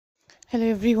Hello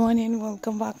everyone and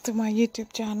welcome back to my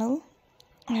YouTube channel.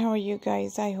 How are you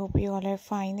guys? I hope you all are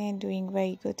fine and doing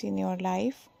very good in your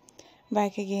life.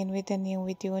 Back again with a new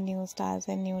video, new styles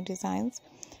and new designs.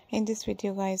 In this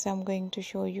video guys, I'm going to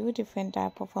show you different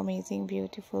type of amazing,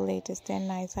 beautiful, latest and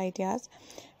nice ideas.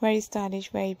 Very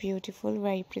stylish, very beautiful,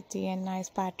 very pretty and nice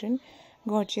pattern.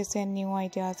 Gorgeous and new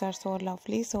ideas are so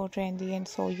lovely, so trendy and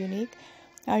so unique.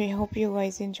 I hope you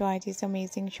guys enjoy these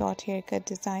amazing short haircut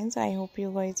designs. I hope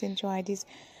you guys enjoy this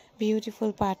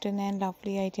beautiful pattern and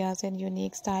lovely ideas and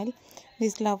unique style.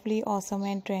 These lovely, awesome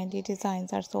and trendy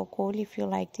designs are so cool. If you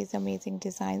like these amazing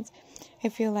designs,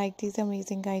 if you like these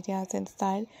amazing ideas and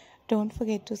style, don't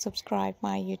forget to subscribe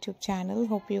my YouTube channel.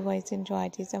 Hope you guys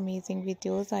enjoy these amazing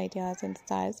videos, ideas and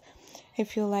styles.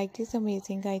 If you like these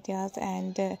amazing ideas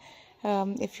and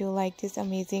if you like this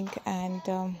amazing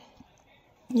and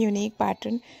unique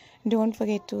pattern, don't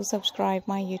forget to subscribe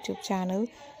my YouTube channel.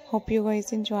 Hope you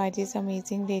guys enjoy these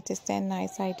amazing, latest and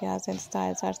nice ideas and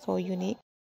styles are so unique.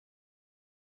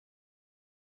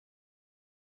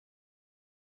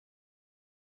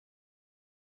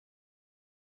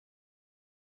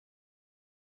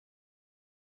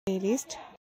 Playlist.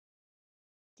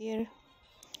 Dear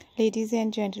ladies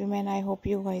and gentlemen, I hope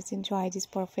you guys enjoy this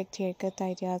perfect haircut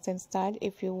ideas and style.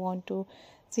 If you want to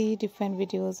see different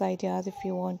videos, ideas, if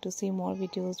you want to see more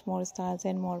videos, more styles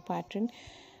and more pattern,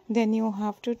 then you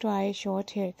have to try short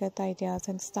haircut ideas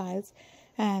and styles.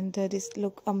 And this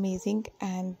look amazing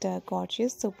and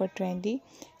gorgeous, super trendy.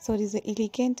 So these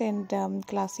elegant and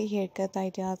classy haircut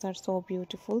ideas are so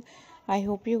beautiful. I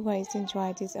hope you guys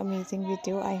enjoy this amazing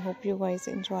video. I hope you guys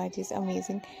enjoy this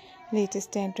amazing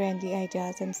latest and trendy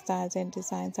ideas and styles and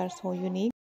designs are so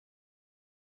unique.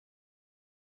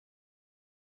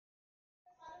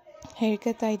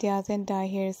 Haircut ideas and dye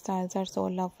hairstyles are so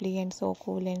lovely and so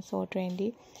cool and so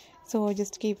trendy. So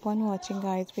just keep on watching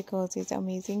guys, because it's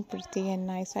amazing, pretty and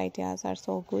nice ideas are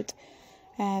so good.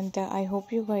 And I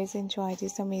hope you guys enjoy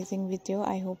this amazing video.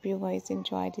 I hope you guys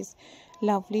enjoy this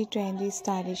lovely, trendy,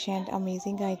 stylish and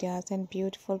amazing ideas and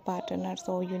beautiful pattern are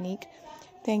so unique.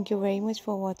 Thank you very much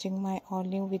for watching my all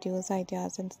new videos,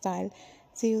 ideas and style.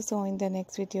 See you soon in the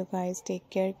next video guys. Take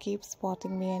care, keep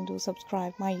supporting me and do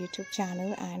subscribe my YouTube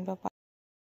channel, and bye bye.